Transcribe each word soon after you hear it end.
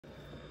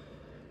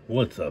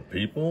What's up,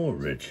 people?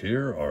 Rich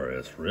here,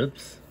 RS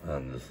Rips,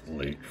 on this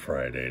late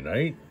Friday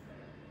night.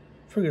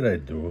 Figured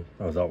I'd do.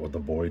 I was out with the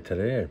boy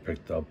today. I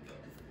picked up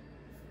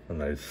a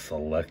nice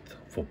select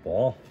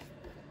football.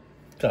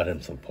 Got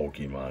him some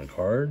Pokemon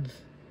cards.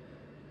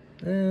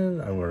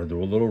 And I'm going to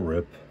do a little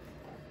rip.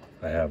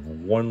 I have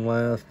one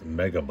last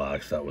mega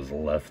box that was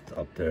left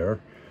up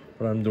there.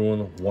 But I'm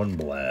doing one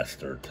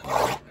blaster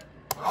tonight.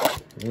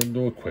 We're going to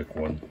do a quick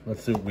one.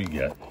 Let's see what we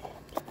get.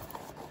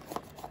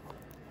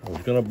 I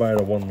was going to buy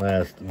the one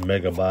last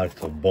mega box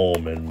of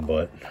Bowman,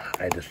 but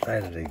I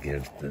decided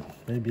against it.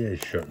 Maybe I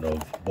shouldn't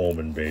have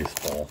Bowman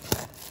baseball,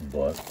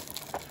 but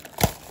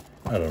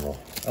I don't know.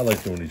 I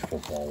like doing these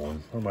football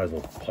ones. I might as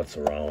well putz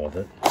around with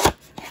it.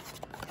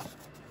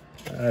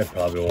 I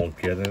probably won't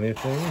get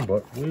anything,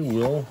 but we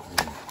will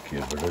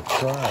give it a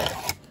try.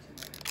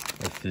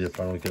 Let's see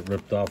if I don't get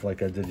ripped off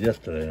like I did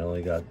yesterday. I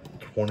only got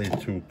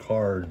 22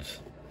 cards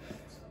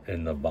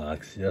in the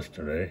box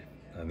yesterday.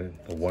 I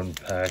think the one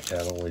pack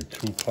had only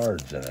 2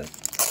 cards in it.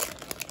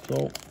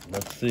 So,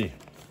 let's see.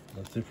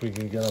 Let's see if we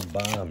can get a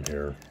bomb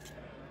here.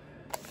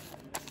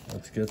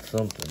 Let's get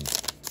something.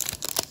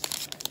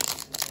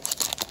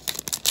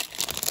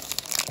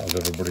 How's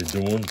everybody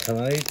doing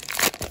tonight?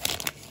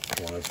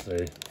 I want to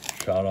say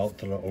shout out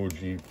to the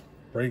OG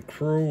Break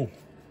Crew.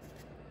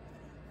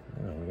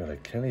 Yeah, we got a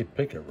Kenny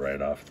Pickett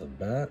right off the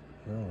bat.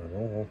 No, I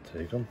don't. We'll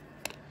take him.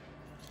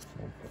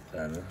 We'll put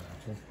that in.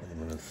 We'll put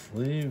him in his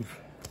sleeve.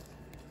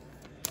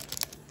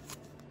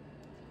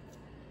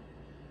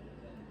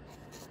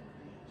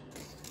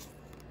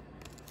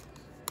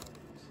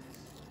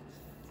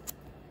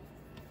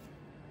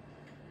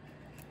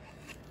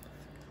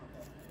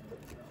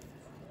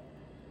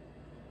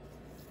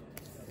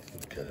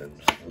 Get him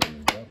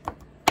sleeved up.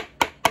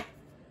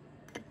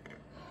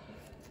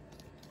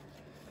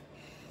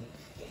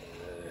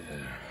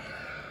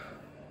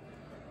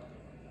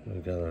 We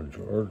got a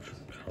George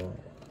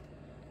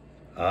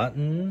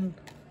Otten.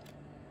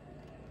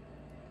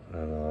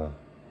 And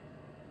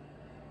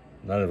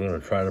not even going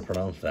to try to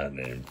pronounce that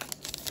name.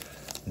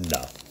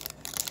 No.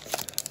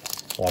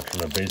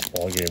 Watching a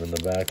baseball game in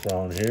the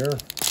background here.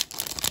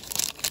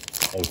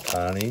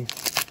 Ohtani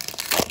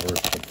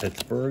versus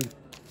Pittsburgh.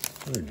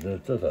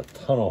 There's a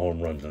ton of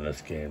home runs in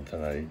this game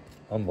tonight.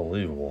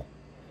 Unbelievable.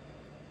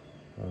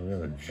 We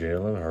got a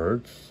Jalen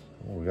Hurts.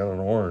 Oh, we got an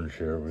orange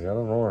here. We got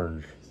an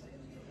orange.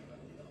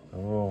 I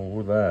don't know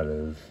who that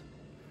is.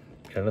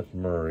 Kenneth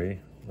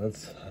Murray.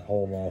 Let's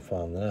hold off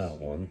on that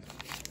one.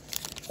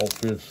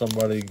 Hopefully it's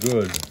somebody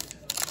good.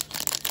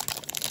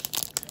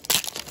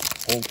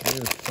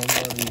 Hopefully it's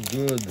somebody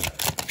good.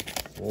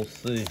 We'll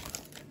see.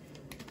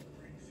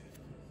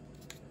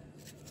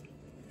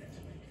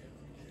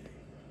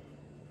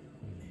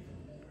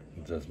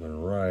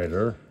 Desmond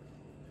Ryder.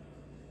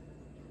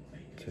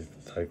 Take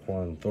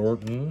Tyquan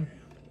Thornton.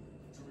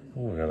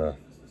 Oh, we got a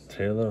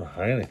Taylor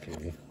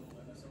Heineke.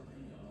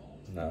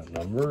 Not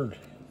numbered.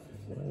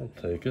 We'll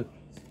take it.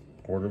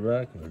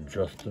 Quarterback,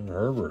 Justin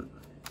Herbert.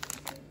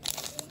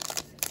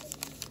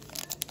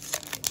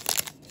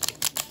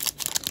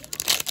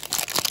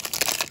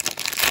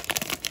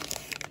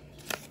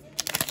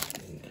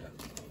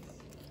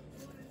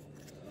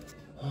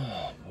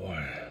 Oh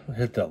boy.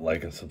 Hit that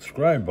like and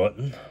subscribe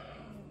button.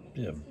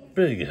 Be a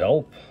big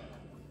help.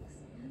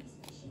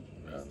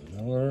 Got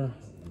Miller,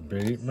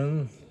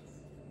 Bateman.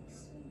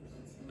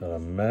 Got a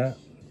Matt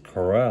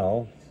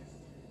Corral.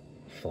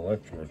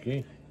 Select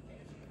rookie.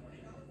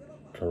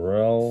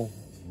 Terrell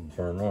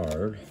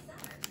Bernard.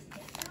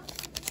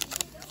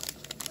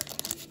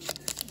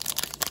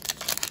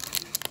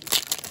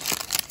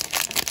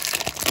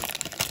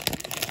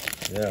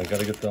 Yeah, I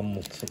gotta get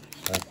them.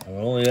 I'm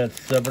only at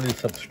 70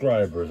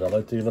 subscribers. I'd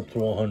like to get up to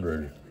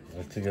 100. I'd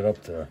like to get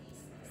up there.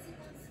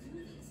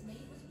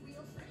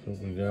 What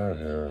we got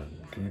here?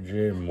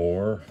 DJ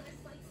Moore.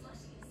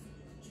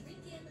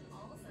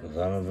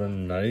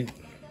 Zonovan Knight.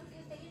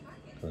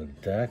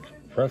 Dak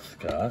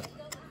Prescott.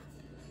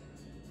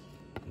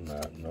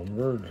 Not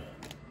numbered.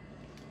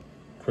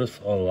 Chris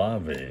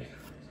Olave.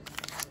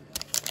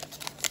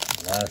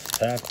 Last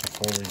pack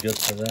before we get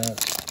to that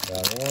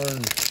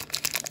orange.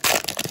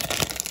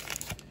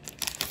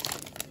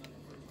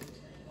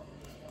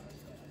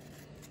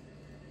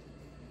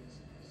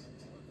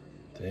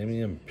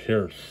 Damian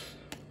Pierce.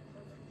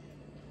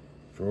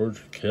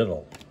 George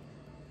Kittle.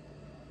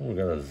 Oh, we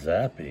got a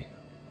Zappy.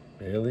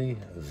 Bailey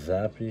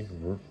Zappy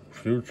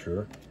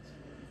Future.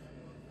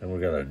 And we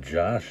got a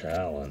Josh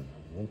Allen.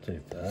 We'll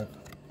take that.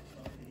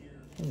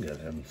 We'll get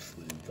him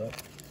sleeved up.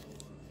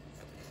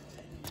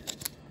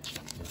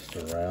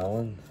 Mr.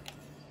 Allen.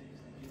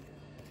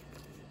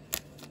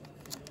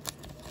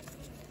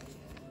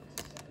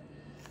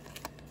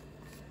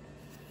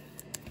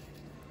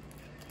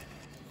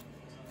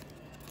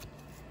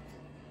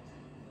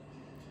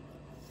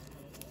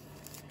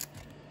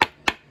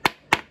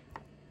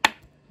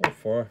 So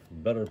far,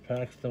 better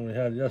packs than we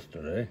had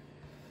yesterday.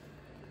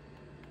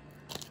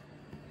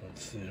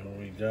 Let's see what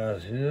we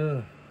got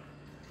here.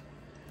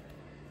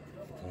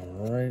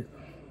 All right.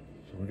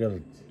 So we got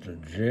a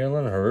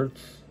Jalen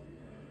Hurts.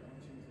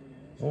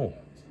 Oh,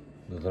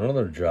 there's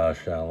another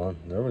Josh Allen.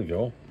 There we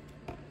go.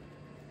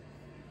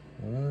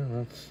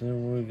 Let's see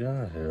what we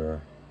got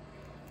here.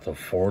 It's a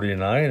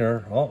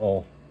 49er.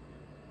 Uh-oh.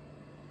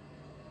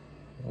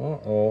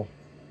 Uh-oh.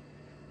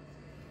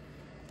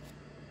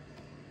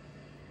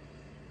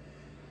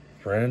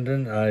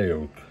 Brandon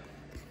Ayuk.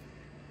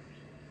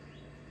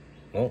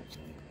 Oh,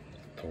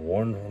 to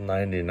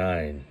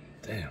 199.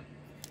 Damn.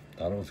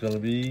 Thought it was going to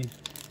be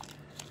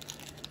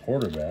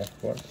quarterback,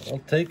 but I'll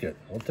take it.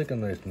 I'll take a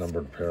nice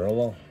numbered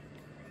parallel.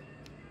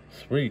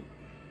 Sweet.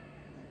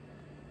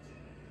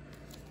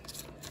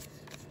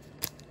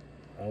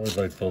 I always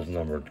like those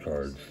numbered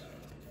cards.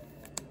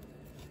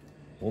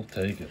 We'll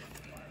take it.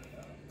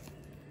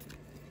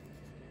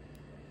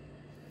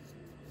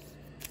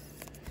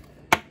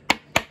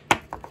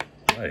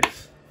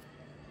 Nice.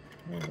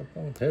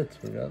 What hits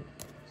we got?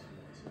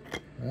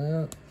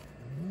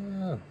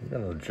 We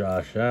got a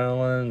Josh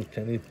Allen,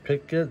 Kenny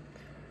Pickett,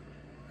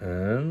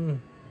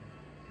 and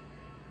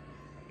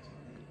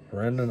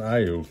Brandon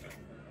Ayuk.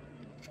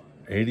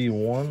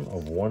 81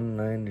 of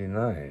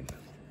 199.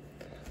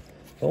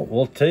 So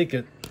we'll take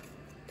it.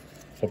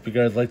 Hope you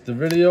guys liked the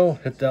video.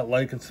 Hit that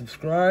like and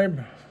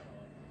subscribe.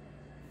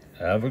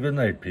 Have a good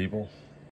night, people.